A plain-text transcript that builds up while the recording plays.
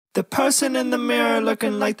The person in the mirror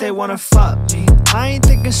looking like they wanna fuck me. I ain't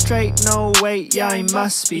thinking straight, no wait, yeah I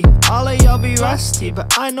must be. All of y'all be rusty,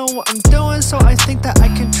 but I know what I'm doing, so I think that I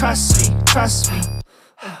can trust me.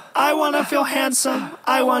 I wanna feel handsome,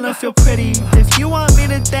 I wanna feel pretty. If you want me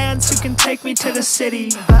to dance, you can take me to the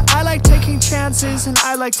city. But I like taking chances and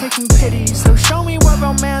I like taking pities. So show me what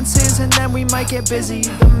romance is and then we might get busy.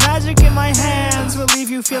 The magic in my hands will leave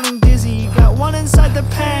you feeling dizzy. Got one inside the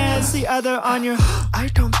pants, the other on your I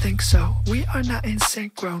don't think so, we are not in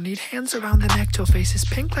synchro. Need hands around the neck till face is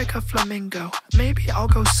pink like a flamingo. Maybe I'll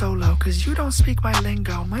go solo, cause you don't speak my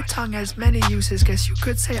lingo. My tongue has many uses, guess you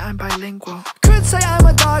could say I'm bilingual. Could say I'm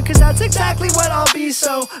a dog, cause that's exactly what I'll be.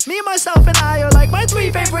 So, me, myself, and I are like my 3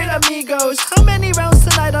 favorite amigos. How many rounds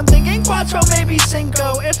tonight? I'm thinking cuatro, maybe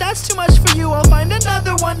cinco. If that's too much for you, I'll find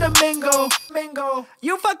another one to mingle.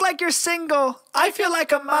 You fuck like you're single, I feel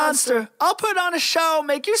like a monster. I'll put on a show,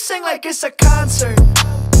 make you sing like it's a concert.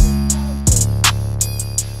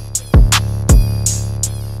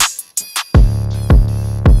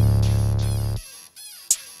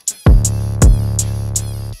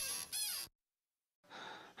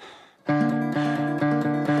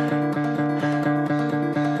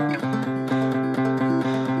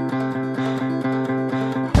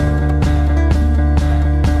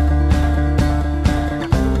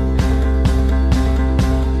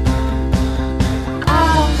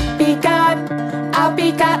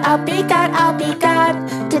 I'll be God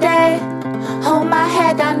today. Hold my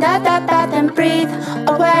head under the bath and breathe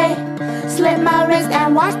away. Slit my wrist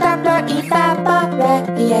and watch the blood evaporate.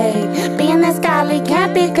 Being this godly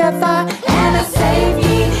can't be good for Anna, save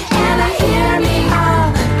me, Anna, hear me.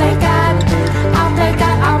 I'll play God, I'll play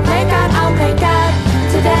God, I'll play God, I'll play God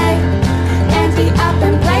today. Empty up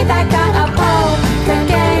and play that God a poker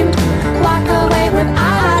game. Walk away with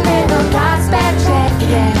our little prospect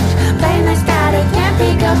change. Playing this God, it can't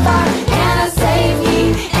be good for Anna, save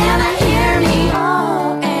me, Anna, hear me.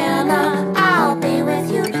 Oh, Anna, I'll be with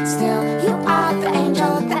you still. You are the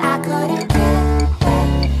angel that I couldn't get.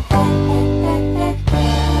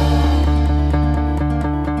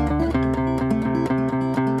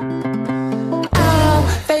 I'll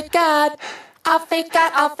fake God, I'll fake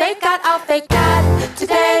God, I'll fake God, I'll fake God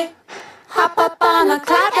today. Hop up on a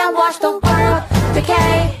cloud and watch the world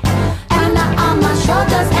decay. Anna on my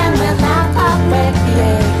shoulders and we'll laugh already.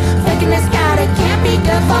 Faking this God, it can't be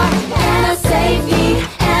good for Anna, save me,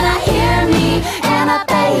 Anna, hear me, Anna,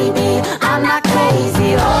 baby, I'm not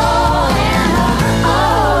crazy. Oh, Anna,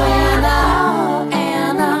 oh, Anna, oh,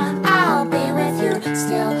 Anna, I'll be with you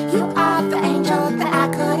still. You are the angel that I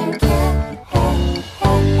couldn't get.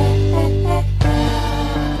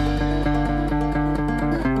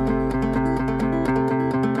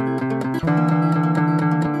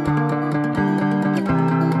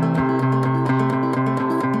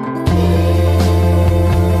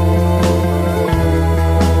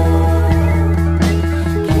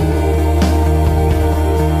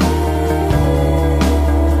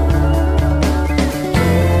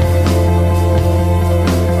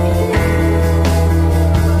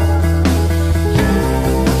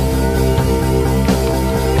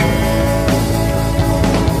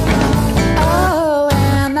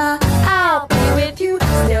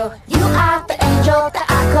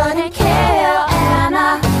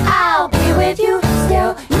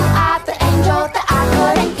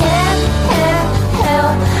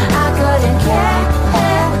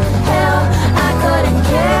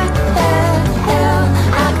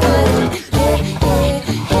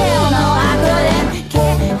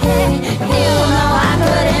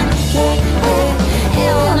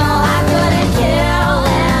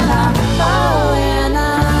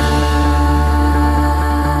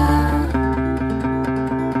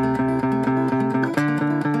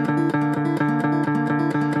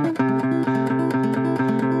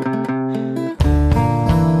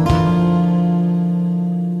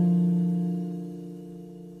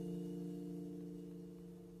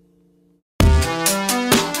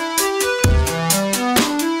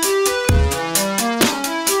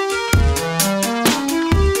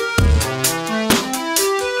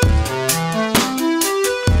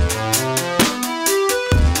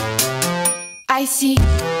 I see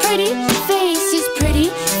pretty faces, pretty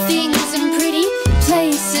things, and pretty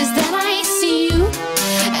places. Then I see you,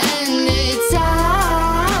 and it's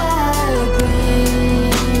ugly.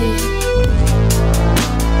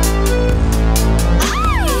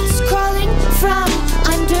 It's crawling from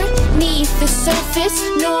underneath the surface.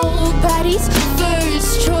 Nobody's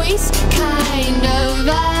first choice, kind of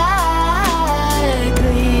ugly.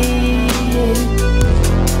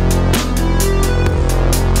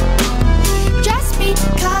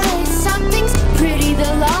 Because something's pretty,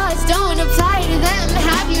 the law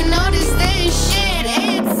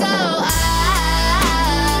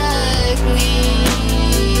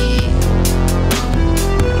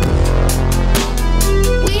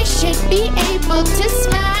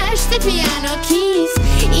piano keys,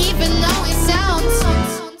 even though it sounds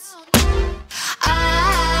ugly.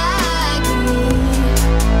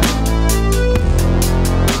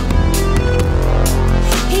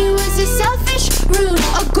 He was a selfish, rude,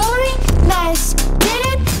 a gory mess.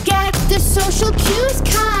 Didn't get the social cues,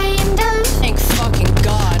 kind of. Thank fucking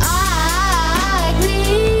God.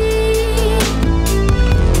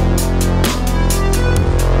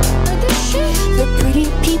 The pretty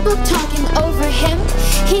people talking over him.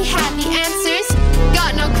 He had the answers,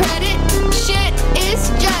 got no credit. Shit is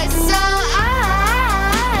just so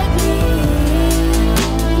ugly.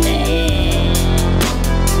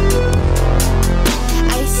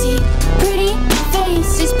 I see pretty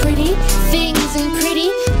faces, pretty things, and pretty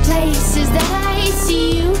places that I see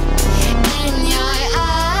you, and you're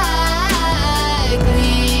ugly.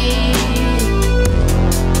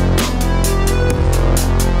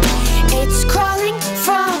 It's crawling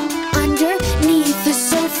from underneath the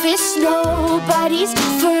surface, nobody's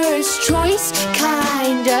first choice,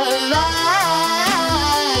 kind of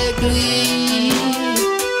ugly.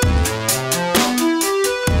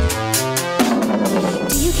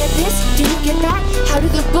 Do you get this? Do you get that? How do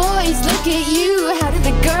the boys look at you? How do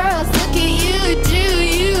the girls look at you? Do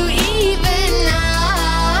you even notice?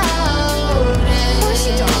 Of course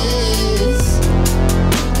you don't.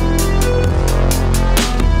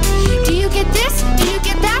 Do you get this? Do you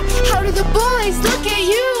get that? How do the boys look at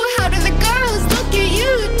you? How do the girls look at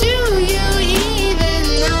you? Do you even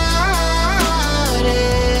notice?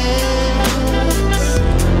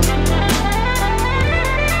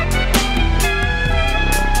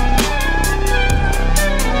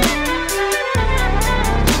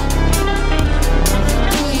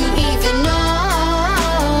 Do you even notice?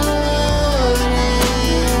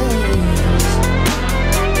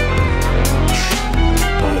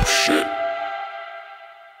 Oh shit.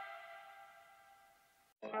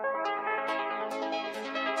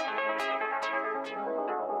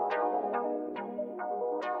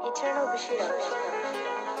 Eternal Bushido.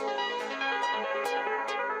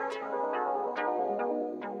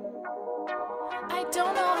 I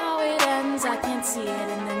don't know how it ends, I can't see it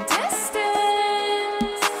in the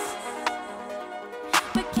distance.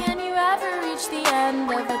 But can you ever reach the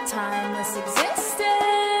end of a timeless existence?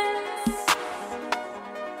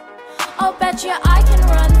 I'll bet you I can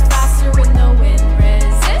run faster with no wind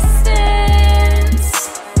resistance.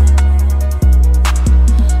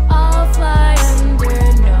 I'll fly under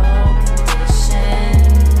no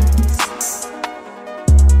conditions.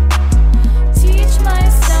 Teach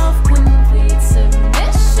myself complete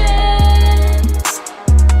submission,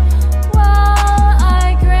 while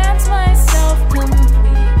I grant myself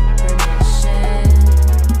complete permission.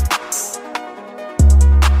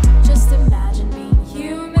 Just imagine being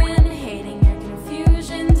human, hating your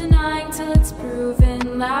confusion, denying till it's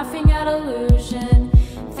proven, laughing at illusion,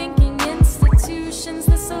 thinking institutions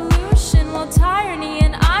the solution, while tyranny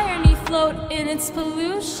and irony float in its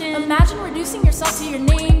pollution. Imagine reducing yourself to your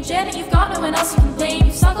name. Janet, you've got no one else you can blame.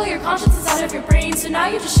 You've sucked all your consciences out of your brain, so now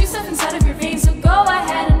you just shoot stuff inside of your veins. So go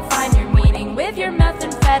ahead and find your meaning with your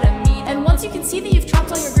methamphetamine. And once you can see that you've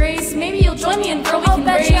trapped all your grace, maybe you'll join me and girl, we can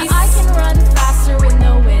race. I'll bet you I can run faster with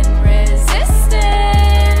no wind resistance.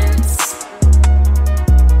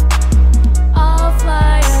 I'll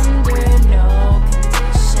fly under no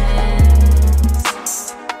conditions.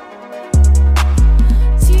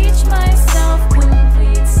 Teach myself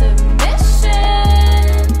complete submission,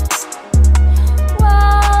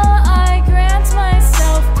 while I grant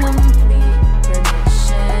myself complete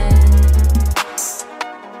permission.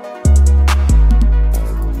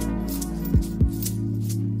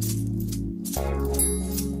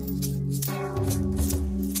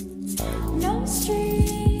 No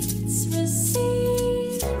streets,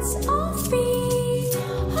 receipts, offbeat,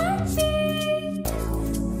 heartbeat.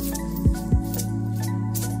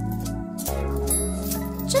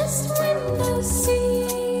 Just window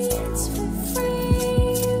seats for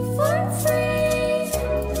free, for free.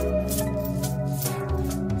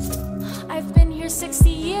 I've been here 60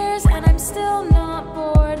 years and I'm still not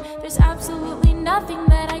bored. There's absolutely nothing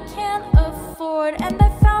that I can't afford. And I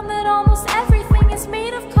found that almost everything is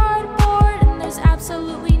made of cardboard. And there's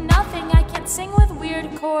absolutely nothing I can't sing with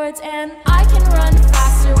weird chords. And I can run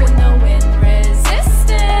faster with no wind resistance.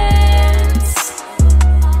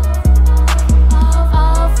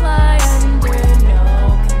 I'll fly under no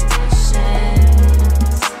conditions.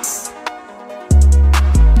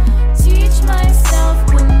 Teach myself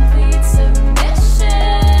complete submission,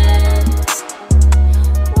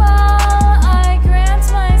 while I grant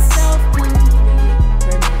myself complete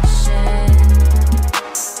permission.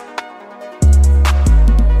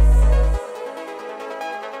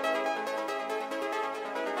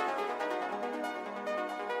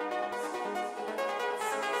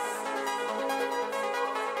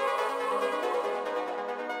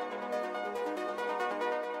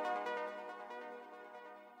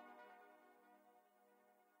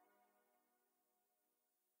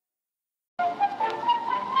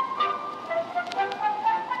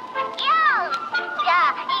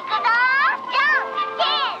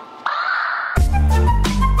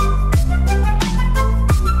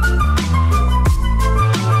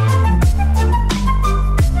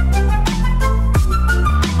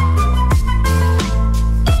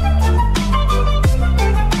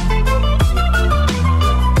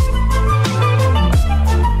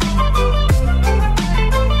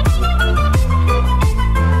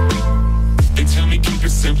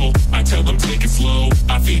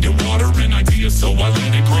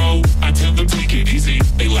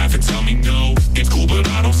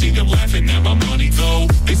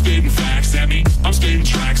 spitting facts at me. I'm spitting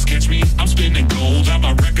tracks, catch me. I'm spinning gold out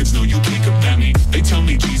my records, no, you can't combat me. They tell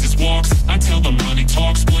me Jesus walks, I tell them money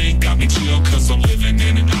talks. Blink got me chill, cause I'm living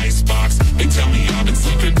in an icebox. They tell me I've been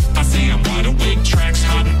sleeping, I say I'm wide awake. Tracks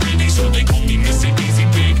hot and ready, so they call me Mr. Easy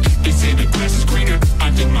Big. They say the grass is greener,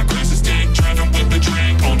 I think my grass is dank. Driving with the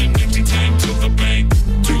drink on an empty tank to the bank.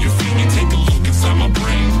 Do you feel me? Take a look inside my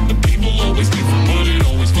brain. The people always different, but it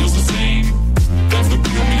always feels the same. That's the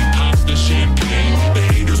real me, pop the champagne. The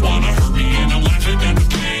haters wanna hurt me and I'm laughing at the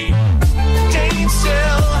pain. Staying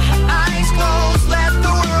still, eyes closed, let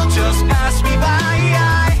the world just pass me by.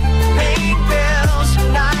 Paying bills,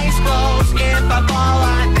 nice clothes. If I fall,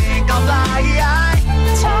 I think I'll fly.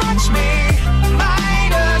 Touch me,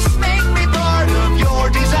 Midas, make me part of your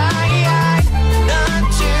design. None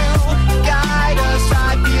to guide us,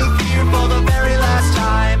 I feel fear for the very last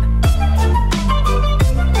time.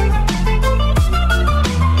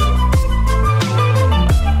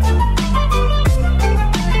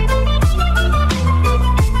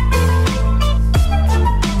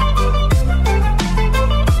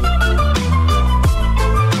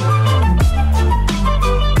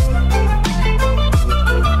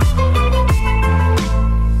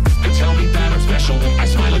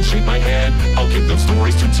 Shake my head, I'll give them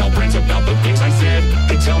stories to tell friends about the things I said.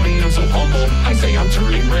 They tell me I'm so humble, I say I'm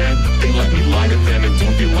turning red. They let me lie to them and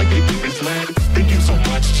don't feel like they've been misled. They give so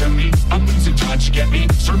much to me, I'm losing touch, get me.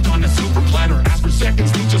 Served on a silver platter, ask for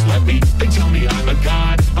seconds, they just let me. They tell me I'm a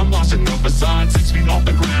god, I'm lost in the facade. 6 feet off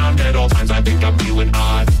the ground, at all times I think I'm feeling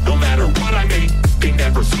odd. No matter what I make, they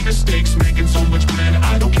never see mistakes. Making so much bread,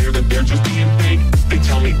 I don't care that they're just being fake. They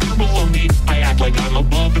tell me they're below me, I act like I'm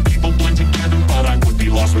above. The people blend together, but I would be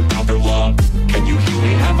lost without their love. Can you heal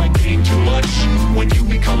me? Have I gained too much? When you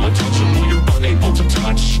become untouchable, you're unable to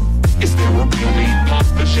touch. Is there a real me? Pop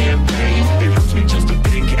the champagne. It hurts me just to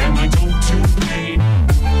think, am I doomed to pain?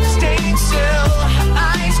 Staying still,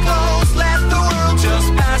 eyes closed, let the world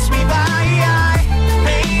just pass me by.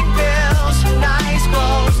 Paying bills, nice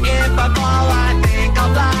clothes. If I fall, I think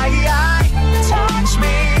I'll fly. Touch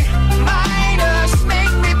me, Midas,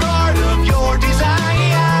 make me part of your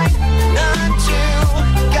design. None to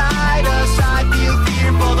guide us, I feel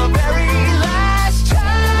fear for the very last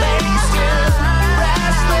time. Lay still,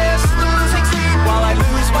 restless, losing sleep while I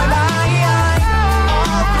lose my mind.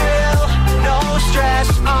 All thrill, no stress,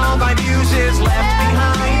 all my muses left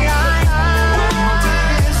behind. World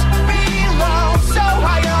is below, so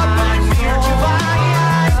high up, I'm fear to fly.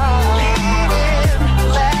 Lean in,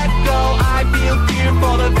 let go, I feel fear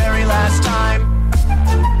for the very last time.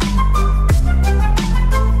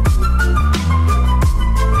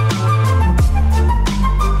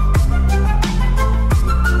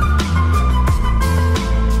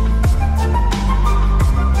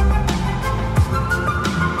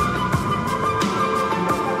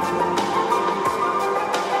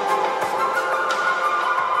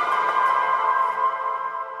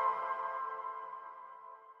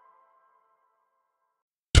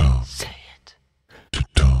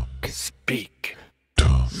 Speak.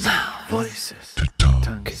 Voices,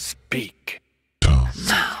 tongue Speak.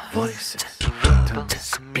 voices, tongue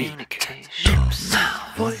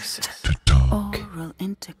voices. Oral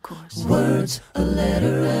intercourse. Words, a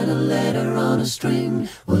letter and a letter on a string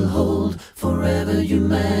will hold forever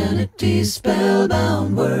humanity.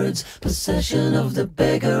 Spellbound words, possession of the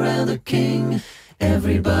beggar and the king.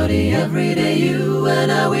 Everybody, every day, you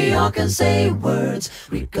and I, we all can say words,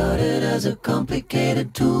 regarded as a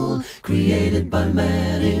complicated tool, created by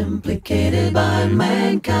man, implicated by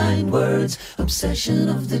mankind. Words, obsession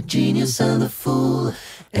of the genius and the fool.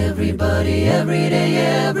 Everybody, every day,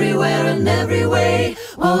 everywhere and every way.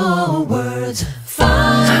 Oh, words,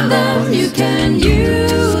 find them, you can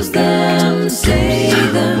use them, say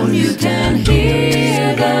them, you can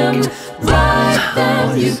hear them, write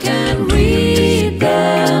them, you can read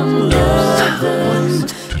them, love them,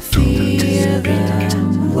 fear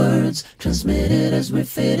them. Words transmitted as we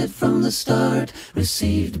fitted from the start,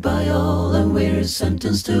 received by all, and we're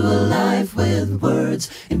sentenced to a life with words.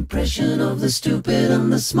 Impression of the stupid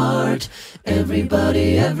and the smart.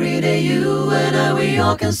 Everybody, every day, you and I, we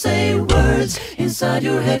all can say words. Inside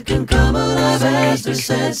your head can come alive as they're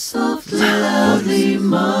said softly, loudly,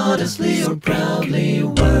 modestly, or proudly.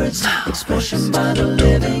 Words, expression by the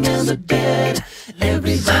living and the dead.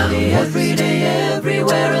 Everybody, every day,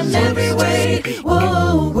 everywhere and every way.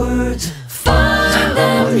 Whoa, words, find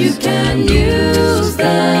them, you can use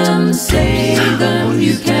them, say them,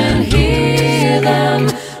 you can hear them,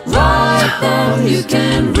 write them, you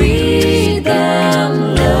can read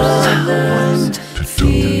them, love them,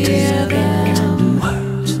 fear them.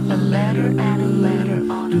 Words, a letter and a letter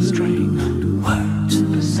on a string. Words,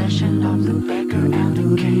 possession of the beggar and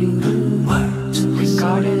the king. Words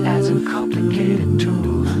regarded as a complicated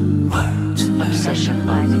tool. Words obsession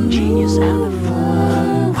by the genius and the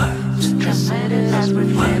fool. Words transcended as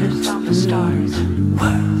reflected from the stars.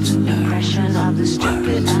 Words impression of the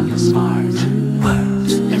stupid and the smart.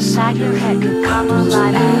 Words inside your head can come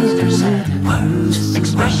alive as they're said. Words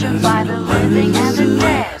expression by the living and the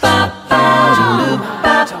dead.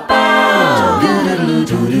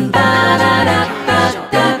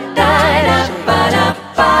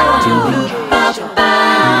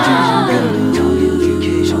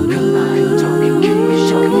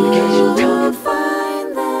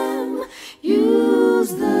 Find them,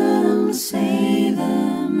 use them, say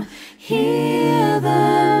them, hear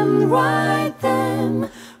them, write them,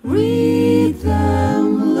 read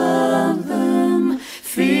them, love them,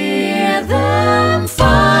 fear them,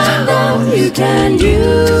 find them. You can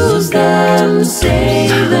use them, say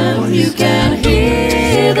them, you can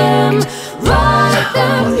hear them, write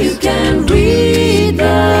them, you can read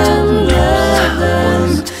them, love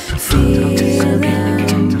them, fear them.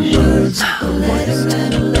 Words, a letter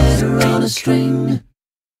and a letter on a string.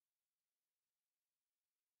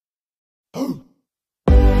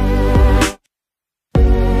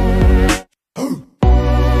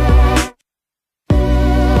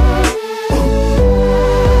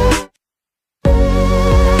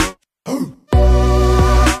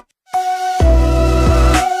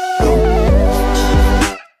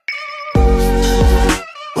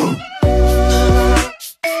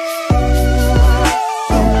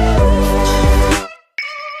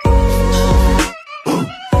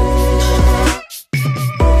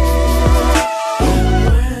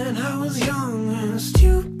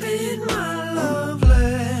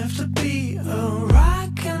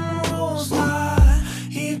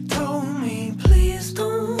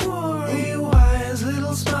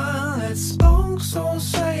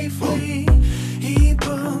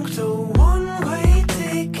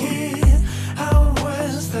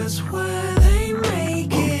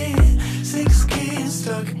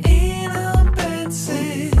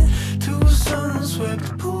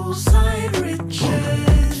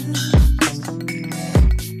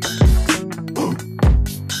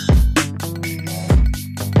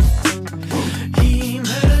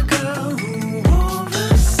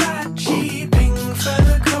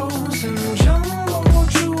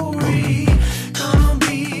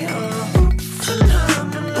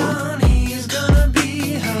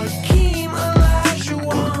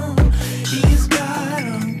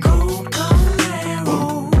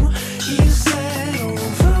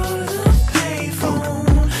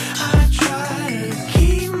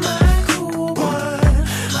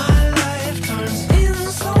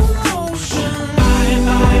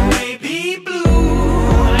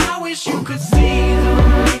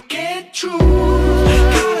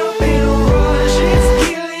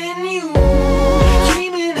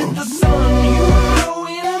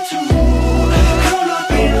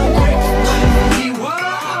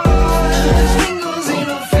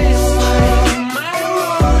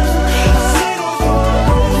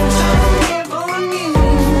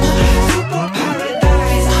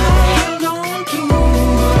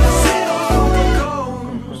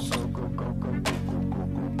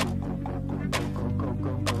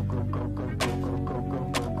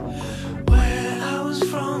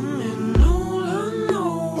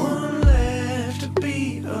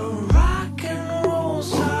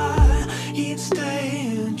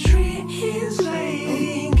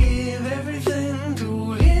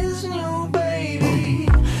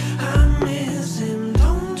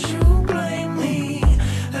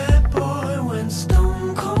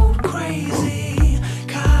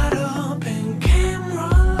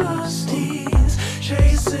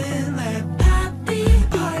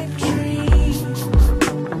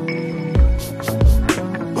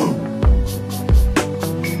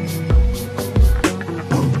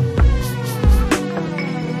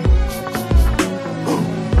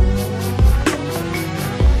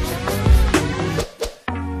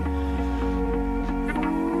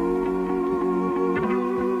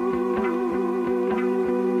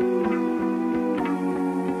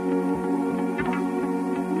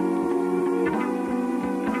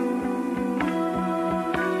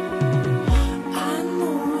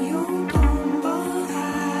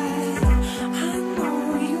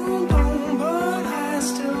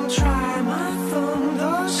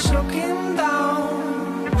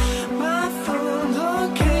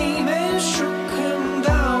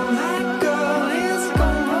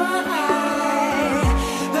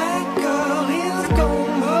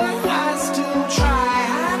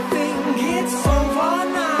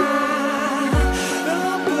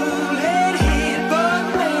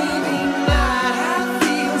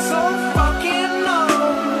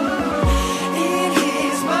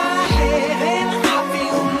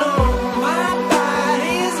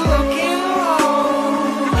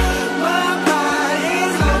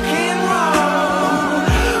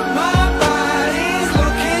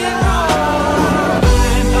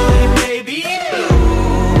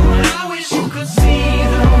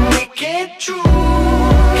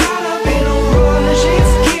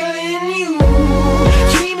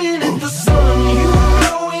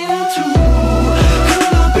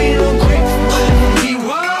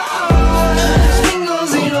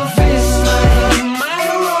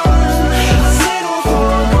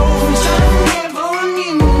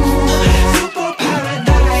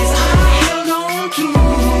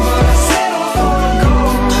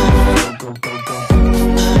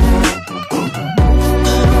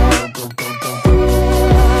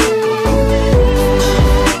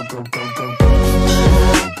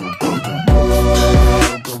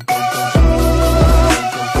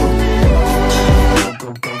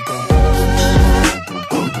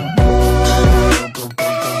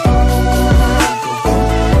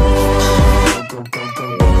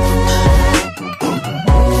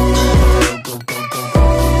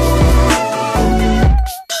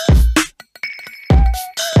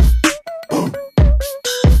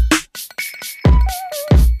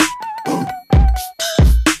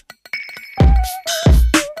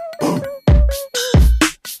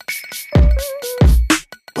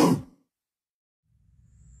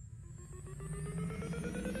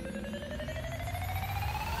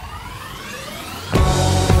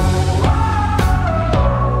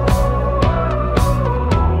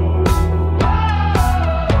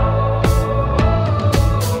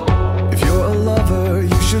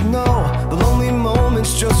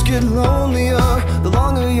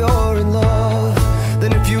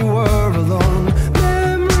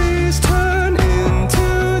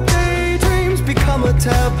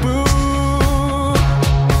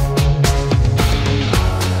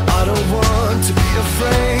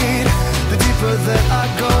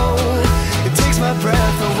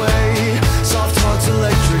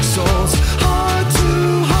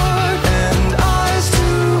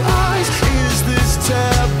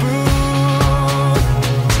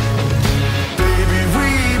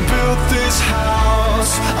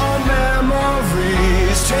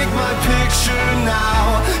 picture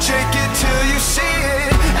now. Shake it till you see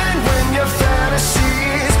it. And when your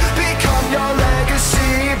fantasies become your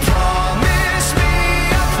legacy, promise me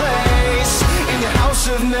a place in your house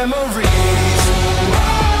of memories.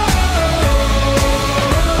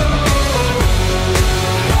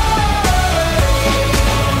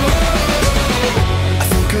 I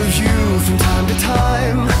think of you from time to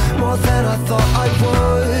time, more than I thought I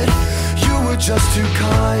would. You were just too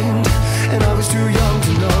kind, and I was too young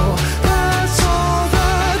to know. That's all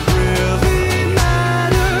that really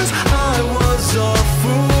matters. I was a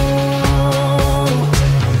fool.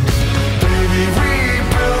 Baby, we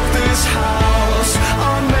built this house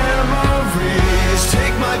on memories.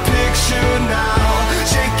 Take my picture now,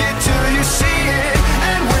 shake it till you see it.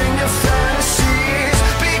 And when your fantasies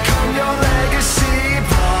become your legacy,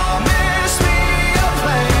 promise me a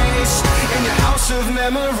place in your house of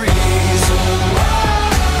memories.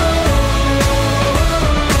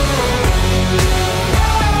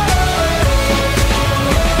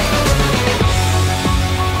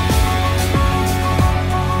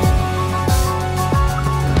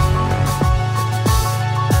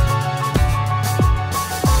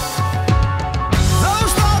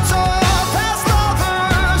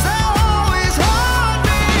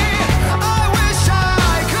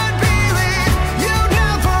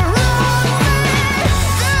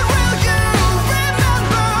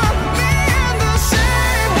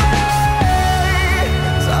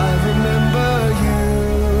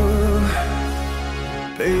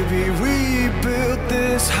 Baby, we built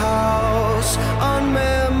this house on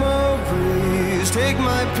memories. Take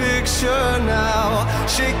my picture now,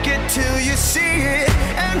 shake it till you see it.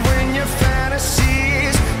 And when your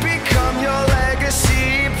fantasies become your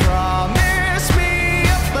legacy, promise me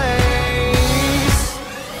a place.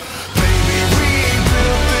 Baby, we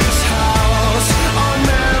built this house on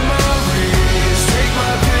memories. Take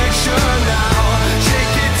my picture now,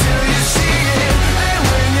 shake it till you see it. And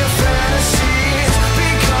when your fantasies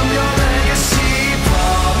become your legacy,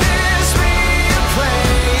 promise me a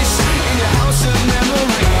place in your house of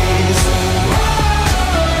memories.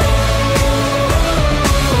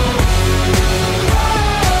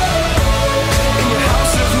 In your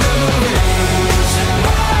house of memories.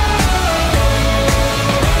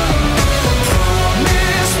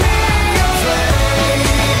 Promise me a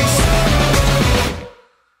place.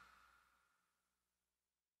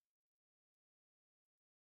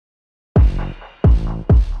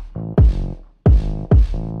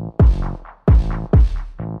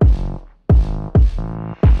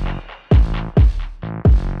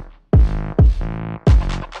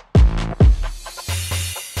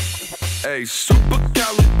 Hey,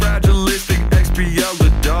 supercalifragilisticexpialidocious the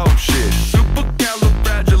dog shit.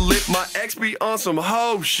 Supercalifragilistic, my ex be on some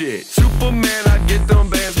hoe shit. Superman, I get them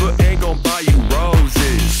bands, but ain't gon' buy you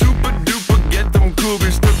roses. Super duper, get them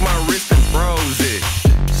cougars, took my wrist and froze it.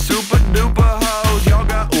 Super duper hoes, y'all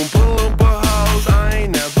got oompa loompa hoes. I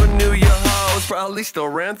ain't never knew your hoes, probably still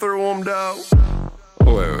ran through them though.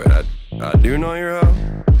 Wait, I do know your hoe?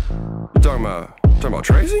 You talking about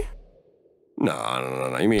Tracy?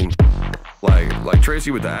 No, you mean like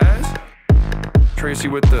Tracy with the ass? Tracy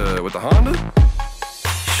with the Honda?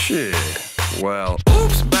 Shit. Well,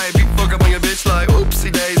 oops, baby, fuck up on your bitch like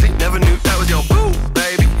oopsie daisy. Never knew that was your boo,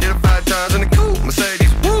 baby. Hit her 5 times in the coupe,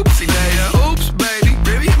 Mercedes, whoopsie daisy. Oops, baby,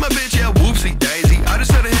 baby, hit my bitch, yeah, whoopsie daisy. I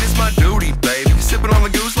just said it hit, it's my duty, baby. Sipping on the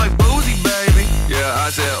goose like boozy, baby. Yeah, I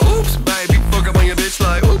said, oops, baby, fuck up on your bitch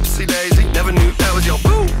like oopsie daisy. Never knew that was your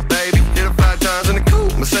boo, baby. Hit her 5 times in the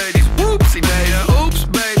coupe, Mercedes, whoopsie daisy. Oops,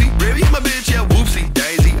 baby, baby, hit my bitch, yeah, whoopsie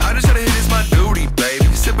daisy. I just said it hit, it's my duty, baby.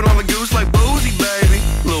 Sipping on the goose like boozy, baby.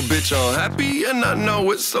 Little bitch, I'm happy and I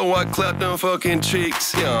know it, so I clap them fucking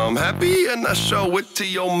cheeks. Yeah, I'm happy and I show it to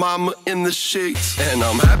your mama in the sheets. And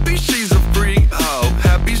I'm happy she's a freak, oh,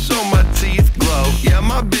 happy so my teeth glow. Yeah,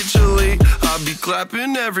 my bitch elite, I be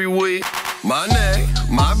clapping every week. My neck,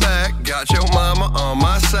 my back, got your mama on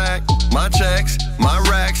my sack. My checks, my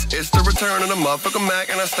racks, it's the return of the motherfucking Mac.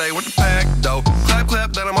 And I stay with the pack, though. Clap,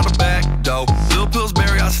 clap, then I'm on the back, though. Lil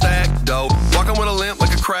Pillsbury, I stack, though. Walking with a limp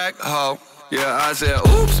like a crack hoe. Yeah, I said,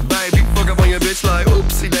 oops, baby, fuck up on your bitch like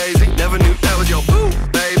oopsie daisy. Never knew that was your boo,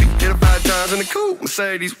 baby. Hit her 5 times in the coupe,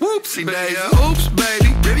 Mercedes, whoopsie daisy. Oops,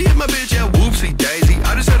 baby, baby, hit my bitch, yeah, whoopsie daisy.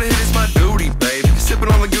 I just had to hit, it's my duty, baby.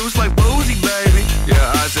 Sipping on the goose like boozy, baby. Yeah,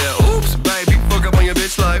 I said, oops, baby, fuck up on your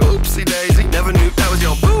bitch like oopsie daisy. Never knew that was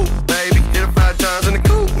your boo, baby. Hit her 5 times in the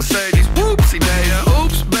coupe, Mercedes, whoopsie daisy.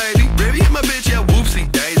 Oops, baby, baby, hit my bitch, yeah,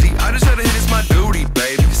 whoopsie daisy. I just had to hit, it's my duty,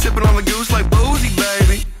 baby. Sipping on the goose like boozy,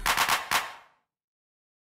 baby.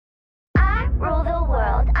 Rule the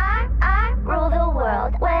world. I rule the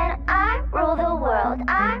world. When I rule the world,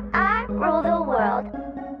 I rule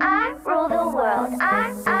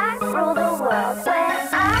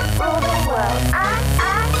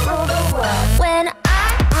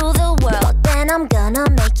I'm gonna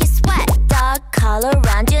make you sweat. Dog collar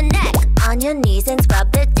around your neck, on your knees and scrub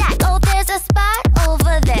the deck. Oh, there's a spot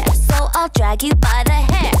over there, so I'll drag you by the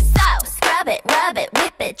hair. So scrub it, rub it,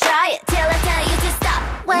 whip it, try it till I tell you to stop.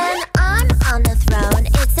 When I'm on the throne,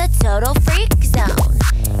 it's a total freak zone.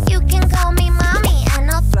 You can call me mommy and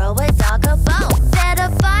I'll throw a dog a bone. Better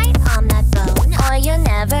bite on that bone or you're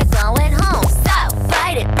never going home. So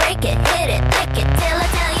bite it, break it, hit it, lick it till I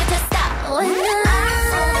tell you to stop. When I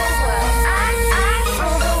rule the world, I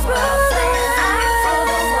rule the world. When I rule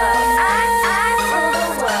the world, I rule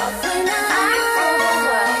the world. When I rule the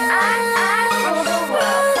world, I rule the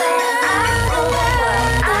world. When I rule the world,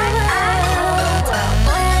 I rule the world.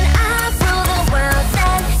 When I rule the world,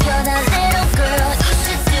 then you're the little girl. You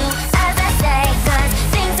should do as I say, 'cause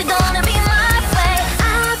things are gonna be my way.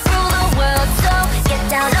 I rule the world, so get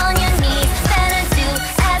down on your knees. Better do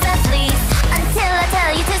as I please until I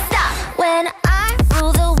tell you to stop. When I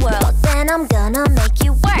rule the world, then I'm gonna make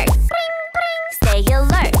you work. Stay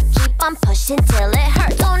alert, keep on pushing till it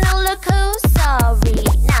hurts. Oh no, look who's sorry.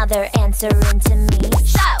 Now they're answering to me.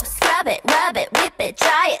 So scrub it, rub it, whip it,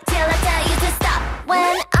 try it till I tell you to stop.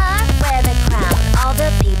 When I wear the crown, all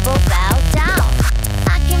the people bow down.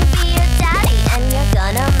 I can be your daddy and you're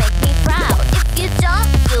gonna make me proud. If you don't,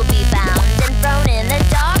 you'll be bound and thrown in the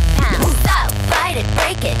dog pound. So bite it,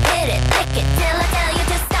 break it, hit it, lick it till I tell you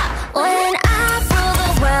to stop. When I rule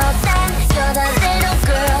the world, then you're the little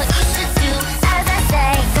girl. You should do as I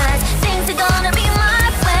say, 'cause things are gonna be my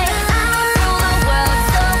way. I rule the world,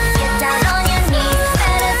 so get down on your knees.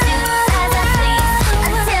 Better do as I please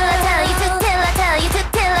until I tell you to, till I tell you to,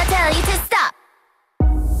 till I tell you to stop.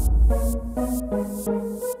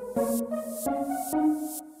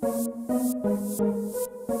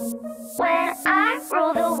 When I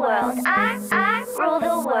rule the world, I rule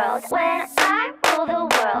the world. When I rule the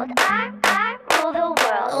world, I rule the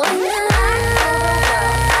world. When I rule the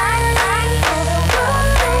world, I rule the world.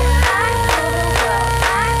 When I rule the world,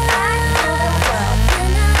 I rule the world.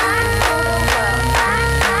 When I rule the world, I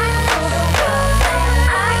rule the world. When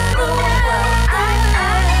I rule the world,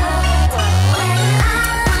 I rule the world. When I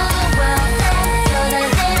rule the world, then you're the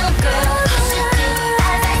little girl. You should do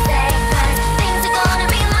as I say, 'cause things are gonna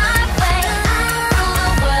be my way. I rule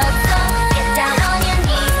the world, so get down on your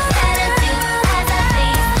knees. Better do as I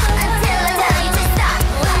please until I tell you to stop.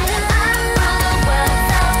 When I rule the world,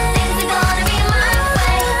 so things are gonna be my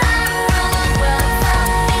way. I rule the world, so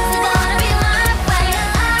things are gonna be my way.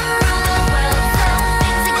 I rule the world, so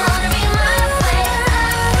things are gonna be my way.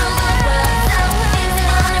 I rule the world, so things are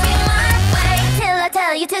gonna be my way. Till I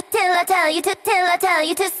tell you to, till I tell you to, till I tell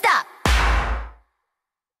you to stop.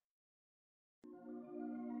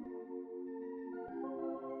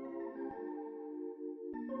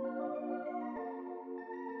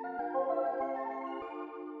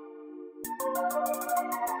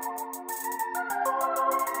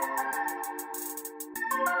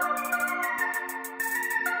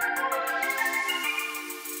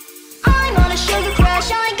 I'm on a sugar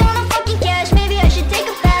crash, I ain't gonna fucking cash. Maybe I should take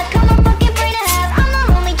a bath, cut my fucking brain in half. I'm not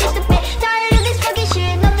only just a bit tired of this fucking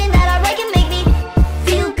shit. Nothing that I write can make me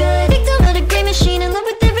feel good. Victim of the great machine, in love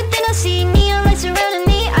with everything I see. Neon lights surrounding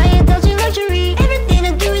me, I indulge in luxury. Everything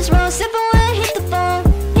I do is wrong, except for when I hit the phone.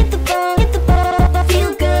 Hit the phone, hit the phone.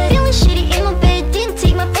 Feel good, feeling shitty in my bed. Didn't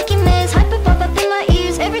take my fucking meds, hyper pop up in my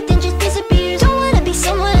ears. Everything just disappears. Don't wanna be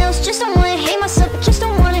someone else, just don't wanna hate myself. Just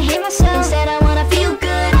don't wanna hate myself. Instead I wanna feel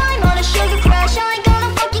good. I'm on a sugar crash, I ain't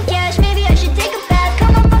gonna fucking cash. Maybe I should take a bath,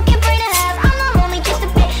 cut my fucking brain in half. I'm not only just a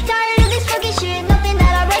bit tired of this fucking shit. Nothing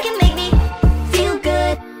that I write can make me feel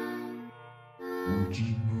good.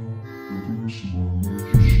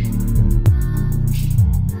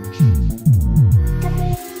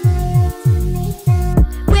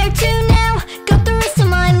 Where to now? Got the rest of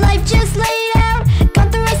my life just laid out.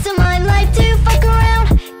 Got the rest of my life to fuck around.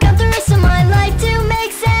 Got the rest of my life to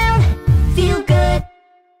make sound. Feel good.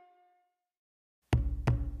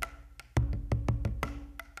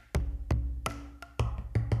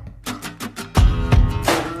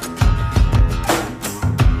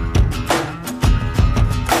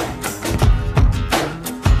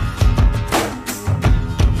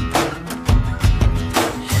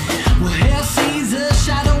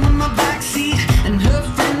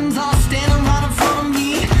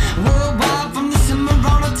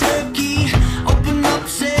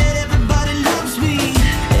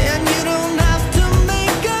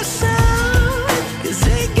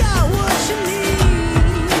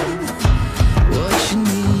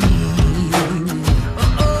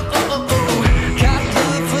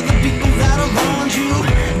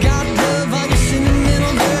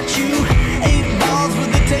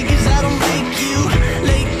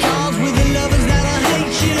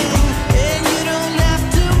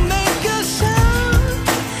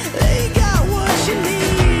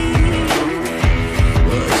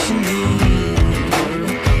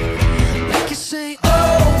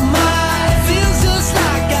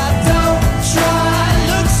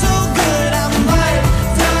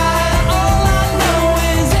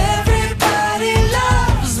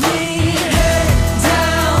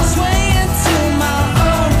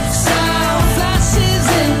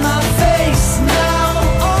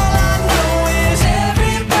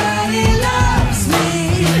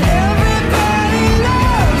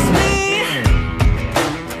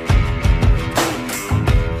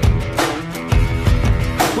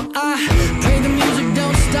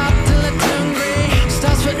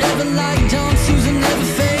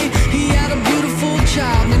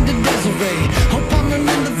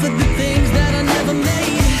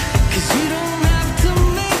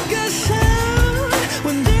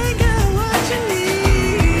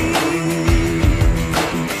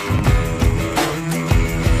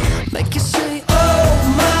 make you say,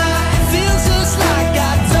 oh my. It feels just like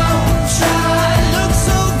I don't try. Look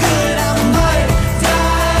so good, I might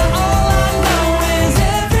die. All I know is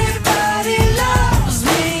everybody loves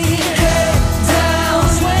me. Head down,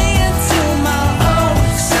 swaying to my own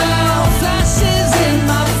sound. Flashes in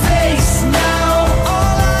my face now.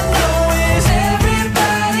 All I know is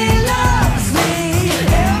everybody loves me.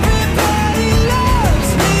 Everybody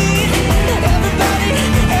loves me. Everybody,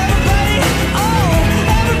 everybody, oh,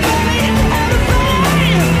 everybody, everybody.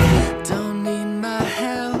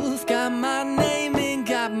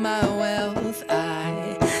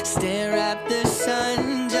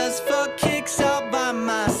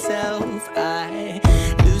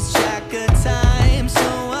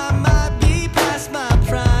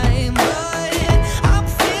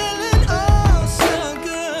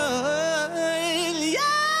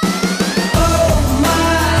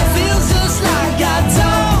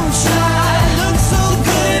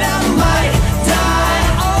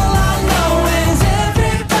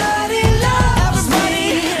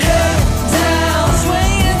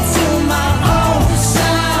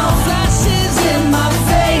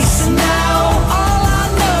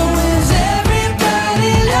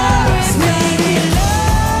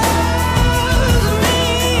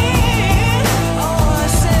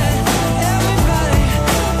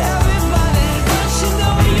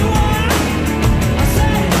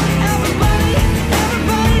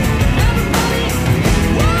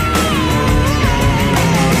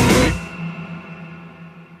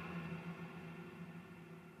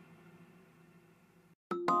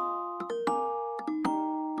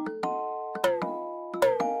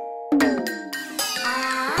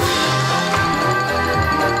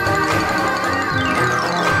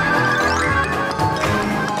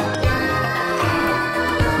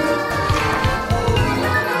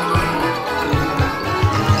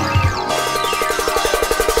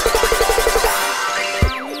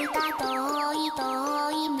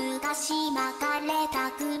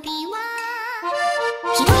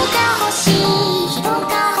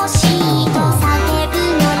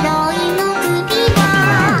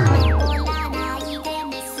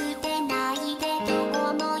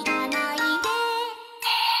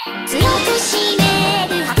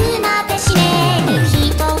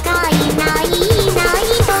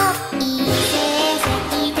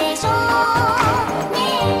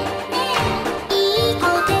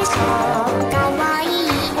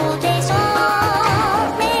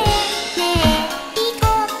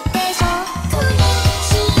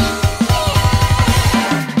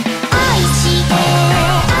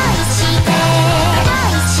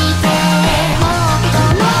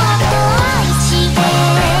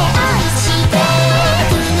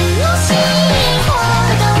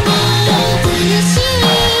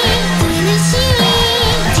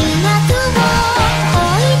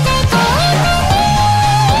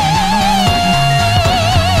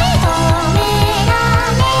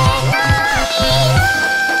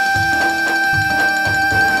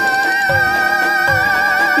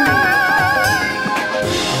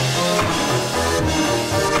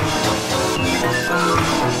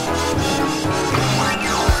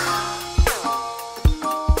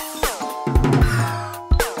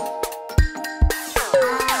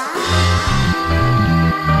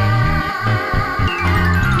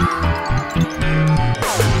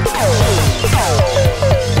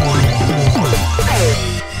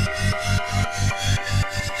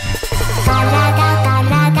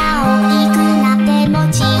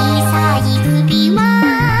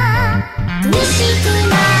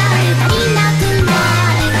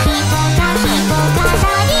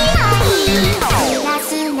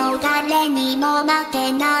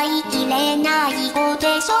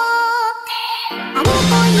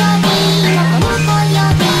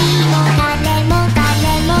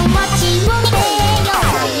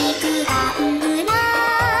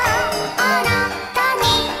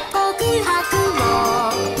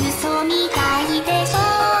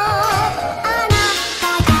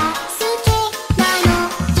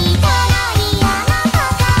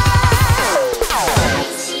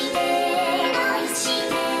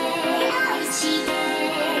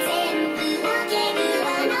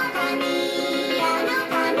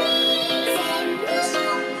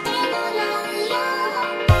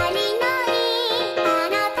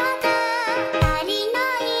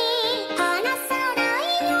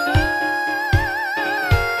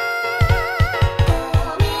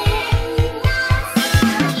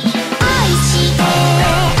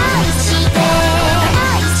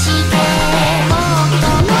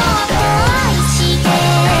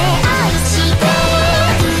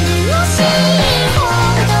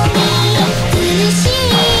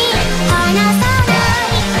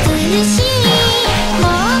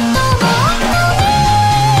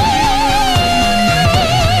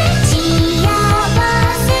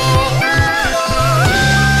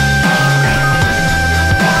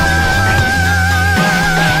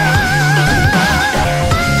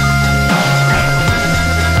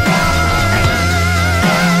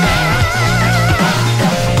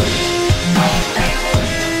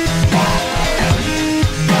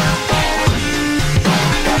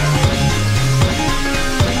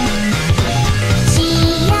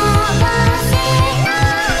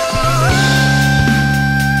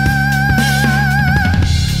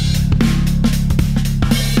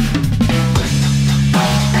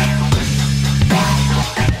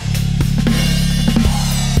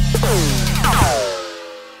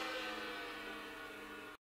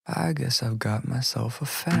 I guess I've got myself a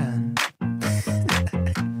fan.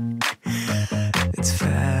 It's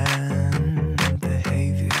fan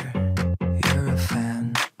behavior. You're a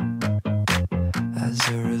fan as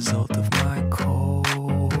a result of my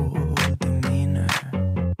cold demeanor.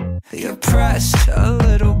 You're pressed, a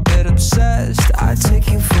little bit obsessed. I take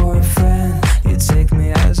you for a friend, you take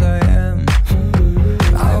me as I am.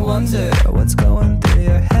 I wonder what's going through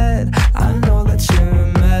your head. I know that you're a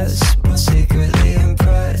mess, but secretly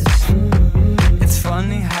impressed. It's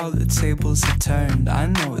funny how the tables have turned. I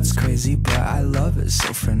know it's crazy, but I love it.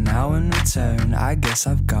 So for now in return, I guess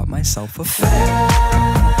I've got myself a fan.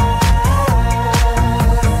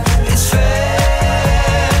 It's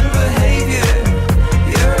fan behavior.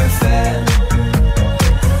 You're a fan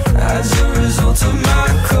as a result of my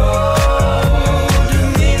cold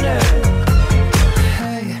demeanor.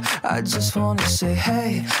 Hey, I just wanna say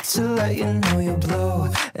hey to let you know you blow,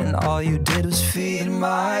 and all you did was feed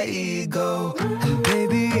my ego. And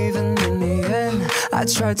baby, even in the end, I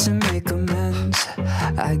tried to make amends.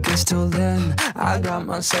 I guess till then, I got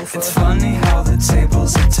myself a... It's funny how the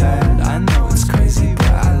tables have turned. I know it's crazy,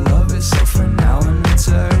 but I love it. So for now in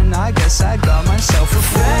return, I guess I got myself a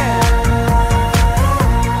fan.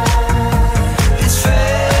 It's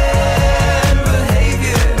fan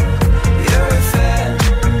behavior. You're a fan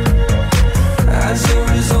as a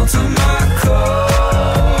result of my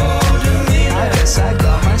cold demeanor. I guess I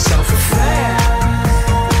got myself a fan.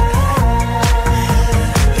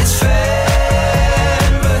 It's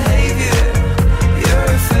fan behavior. You're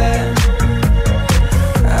a fan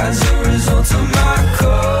as a result of my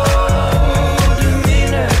cold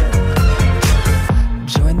demeanor.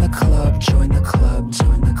 Join the club, join the club,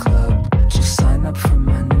 join the club. Just sign up for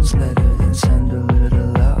my newsletter and send a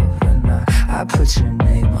little love. And I put your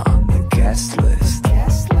name on the guest list.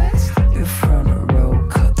 You're front row,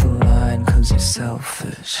 cut the line cause you're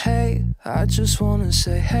selfish. Hey, I just wanna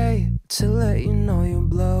say hey to let you know you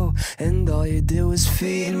blow, and all you did was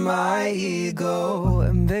feed my ego.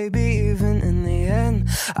 And baby, even in the end,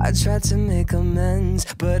 I tried to make amends,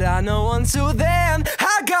 but I know until then,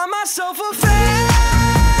 I got myself a fan.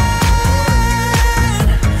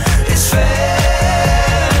 It's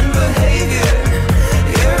fan behavior.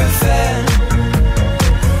 You're a fan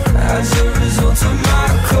as a result of my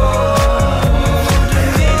cold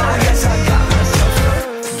demeanor. I guess I got myself a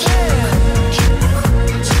fan.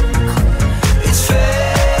 It's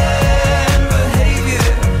fan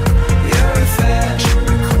behavior. You're a fan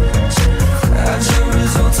as a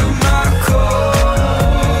result of my cold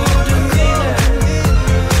demeanor.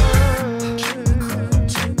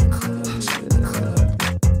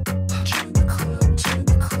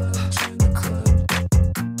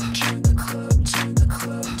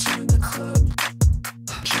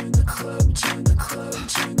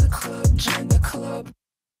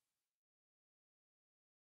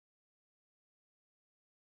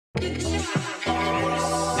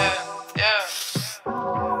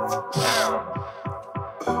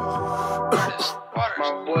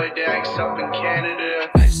 My boy Dax up in Canada.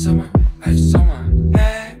 Ice on my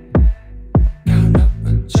neck. Count up a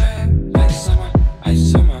check.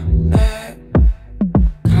 Ice on my neck.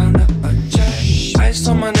 Count up a check. Ice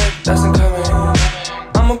on my neck, that's incoming.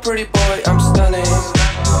 I'm a pretty boy, I'm stunning.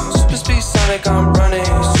 Super speed Sonic, I'm running.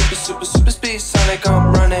 Super speed Sonic,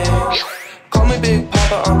 I'm running. Call me Big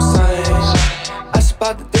Papa, I'm Sonic. I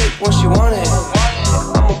spot the dick when she want it.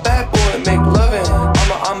 I'm a bad boy, make loving.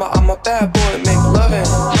 I'm a bad boy, make loving.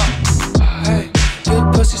 Hey,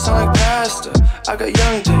 good pussy sound like pasta. I got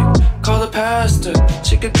young dick, call the pastor.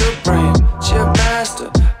 She got good brain, she a master.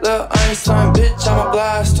 Lil' Einstein, bitch, I'm a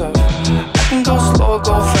blaster. I can go slow or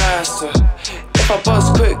go faster. If I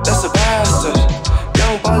bust quick, that's a bastard.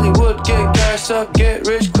 Young Bollywood, get cashed up, get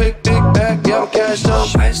rich quick, big bag, yeah, I'm cashed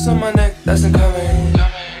up. Ice on my neck, that's incoming.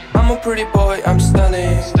 I'm a pretty boy, I'm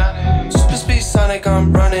stunning. Super speed Sonic,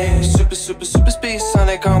 I'm running. Super speed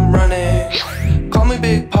Sonic, I'm running. Call me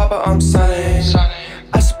Big Papa, I'm Sonic.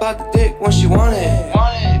 I spot the dick when she want it.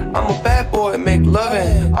 I'm a bad boy, make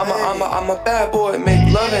loving. I'm a bad boy,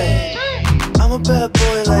 make loving. I'm a bad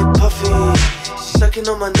boy like Puffy, sucking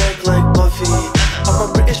on my neck like Buffy. I'm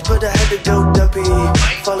a British, but I had to go duppy.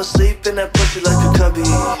 Fall asleep in that pussy like a cubby.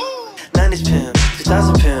 90s pimp,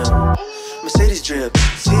 2000 pimp, Mercedes drip,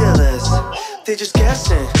 CLS. They just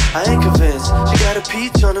guessing, I ain't convinced. She got a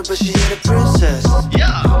peach on her, but she ain't a princess.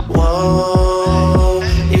 Yeah. Whoa,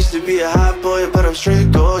 used to be a hot boy, but I'm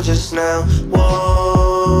straight gorgeous now.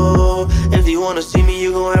 Whoa, if you wanna see me,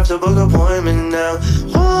 you gon' have to book an appointment now.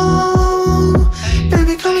 Whoa,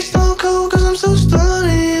 baby, call me Stone Cold, cause I'm so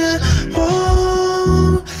stunning, yeah.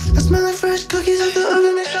 Whoa, I smell like fresh cookies at the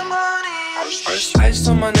oven, make some money. Ice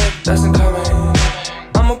on my neck,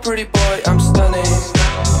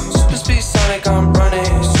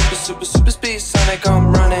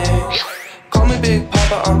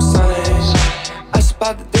 I'm sunny. I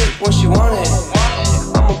spot the dick when she want it.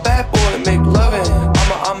 I'm a bad boy, make lovin'.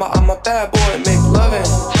 I'm a bad boy, make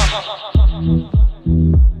lovin'.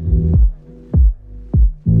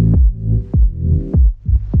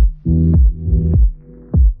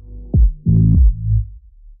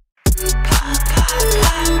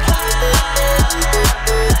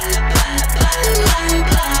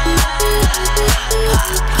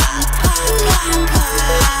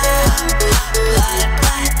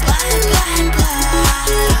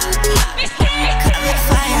 It's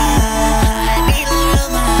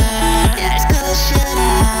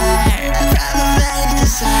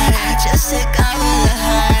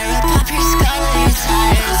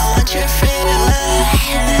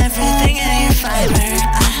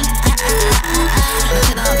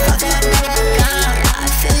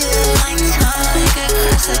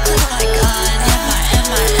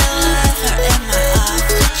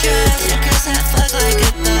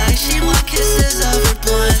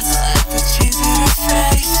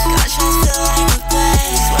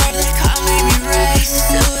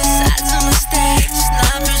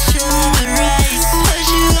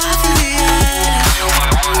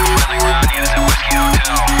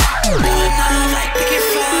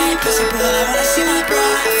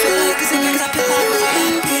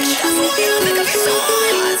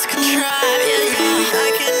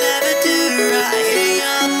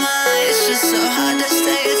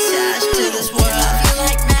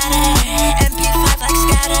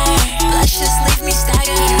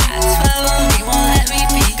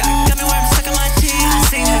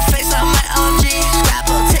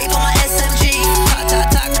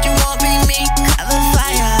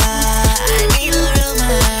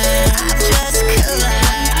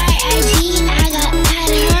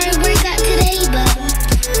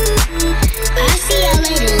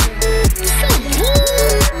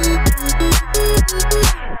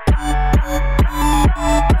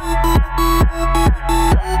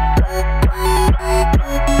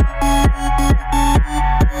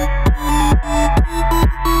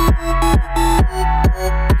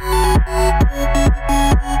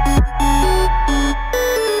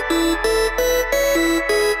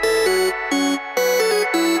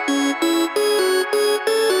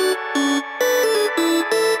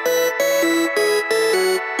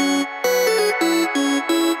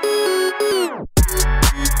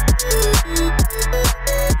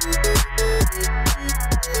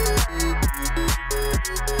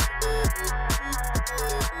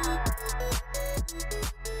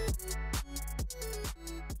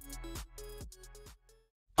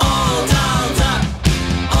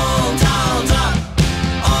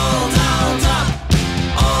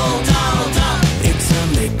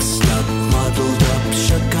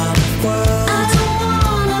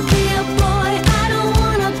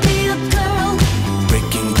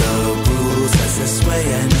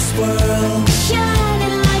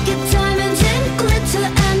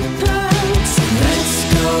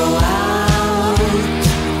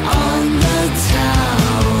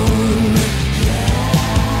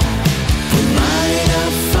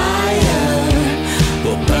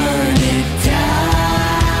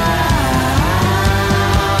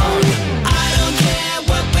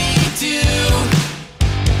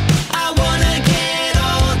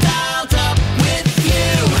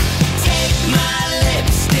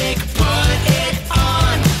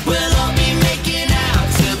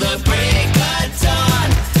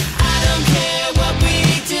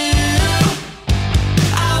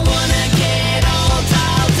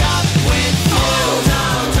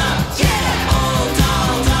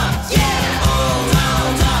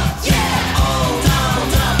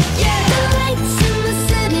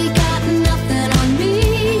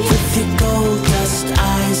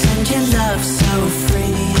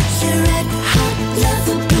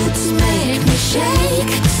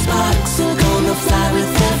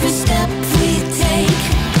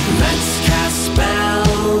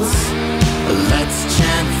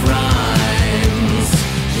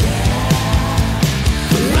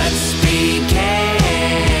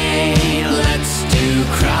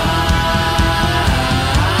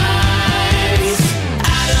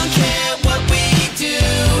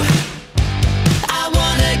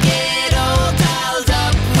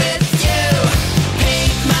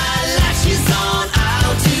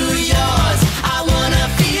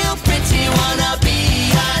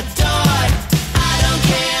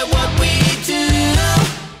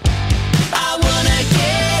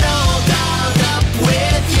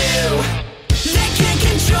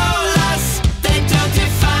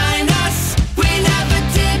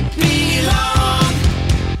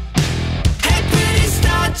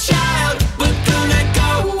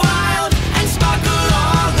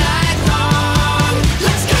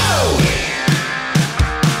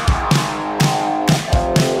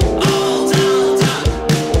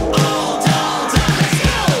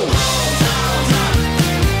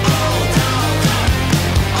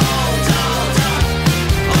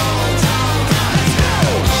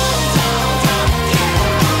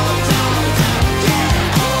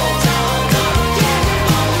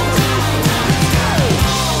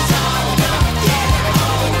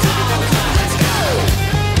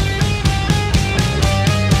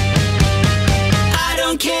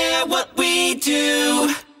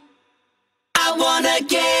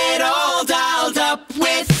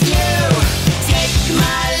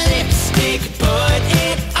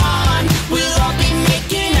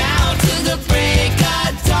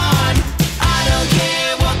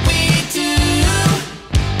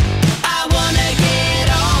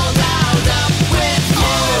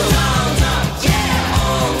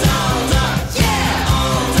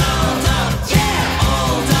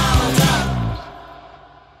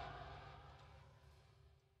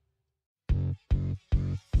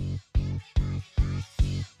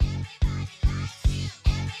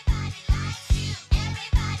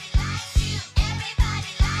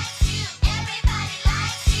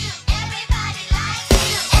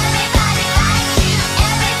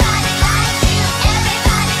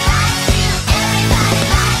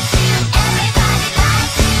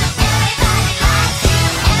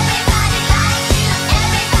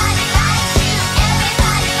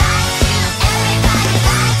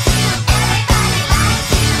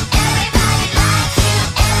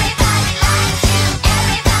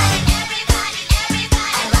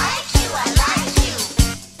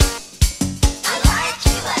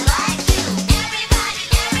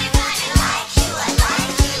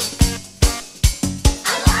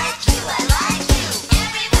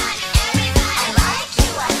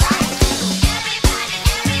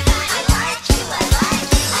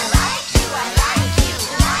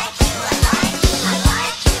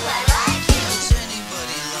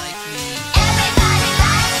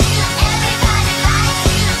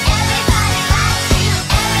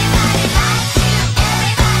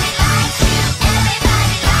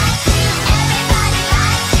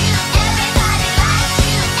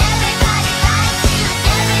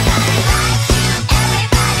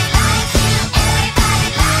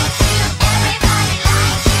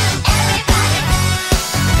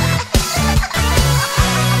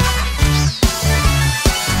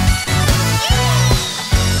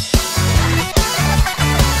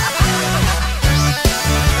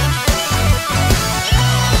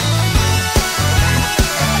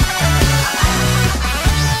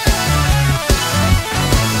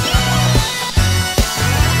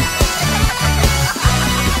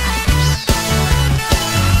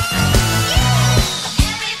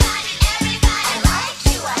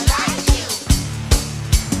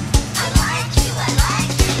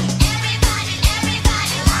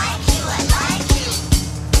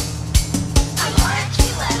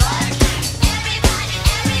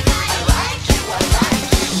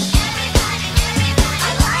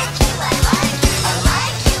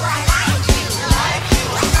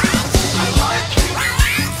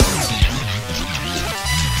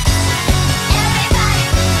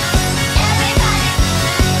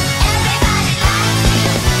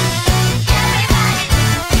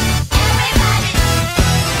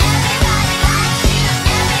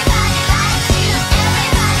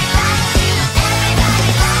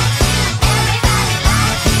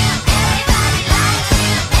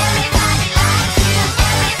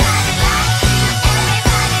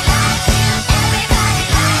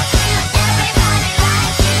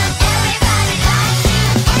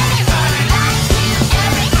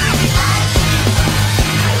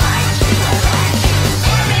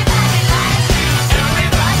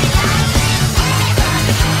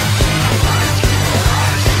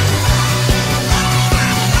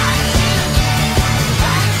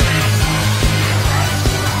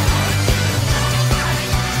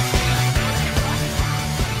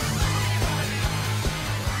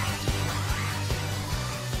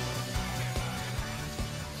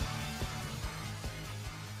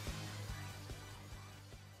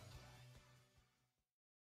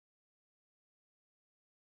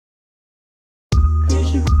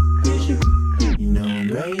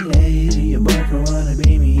great lady. Your boyfriend wanna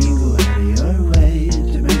be me, you go out of your way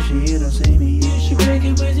to make sure you don't see me. You should break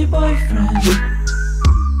it with your boyfriend.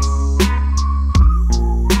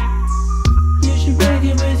 You should break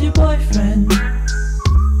it with your boyfriend.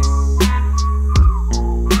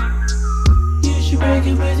 You should break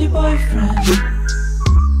it with your boyfriend.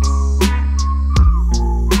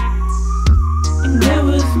 And that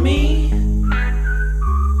was me.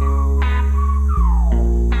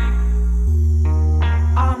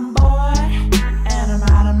 I'm bored and I'm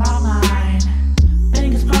out of my mind.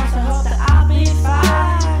 Fingers crossed, I hope that I'll be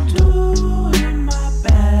fine. Doing my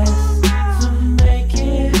best to make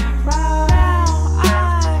it right.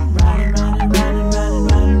 I'm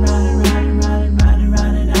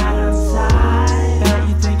running out outside. Bet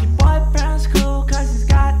you think your boyfriend's cool 'cause he's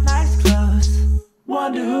got nice clothes.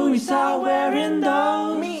 Wonder who he saw wearing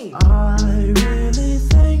those. Me. I really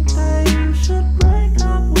think that you should break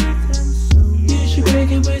up with him soon. You should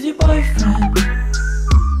break it with your boyfriend.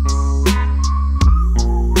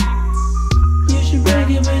 You should break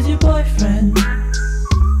it with your boyfriend.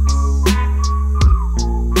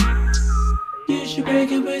 You should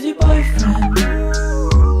break it with your boyfriend.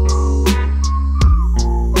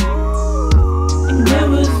 And that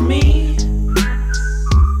was me.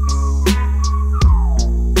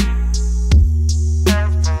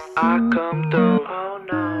 I come through,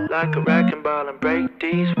 like a wrecking ball and break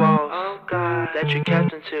these walls. That you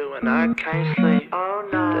kept into and I can't sleep.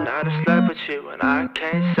 Then I just slept with you and I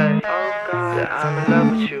can't say that I'm in love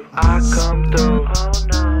with you. I come through,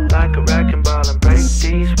 like a wrecking ball and break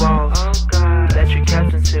these walls. That you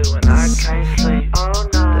kept into and I can't sleep.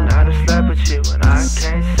 Then I just slept with you and I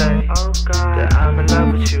can't say that I'm in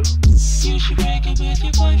love with you. You should break it with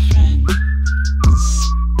your boyfriend.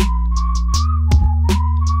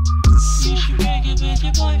 You should break it with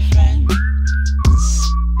your boyfriend.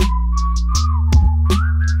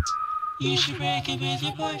 You should break it with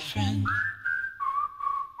your boyfriend.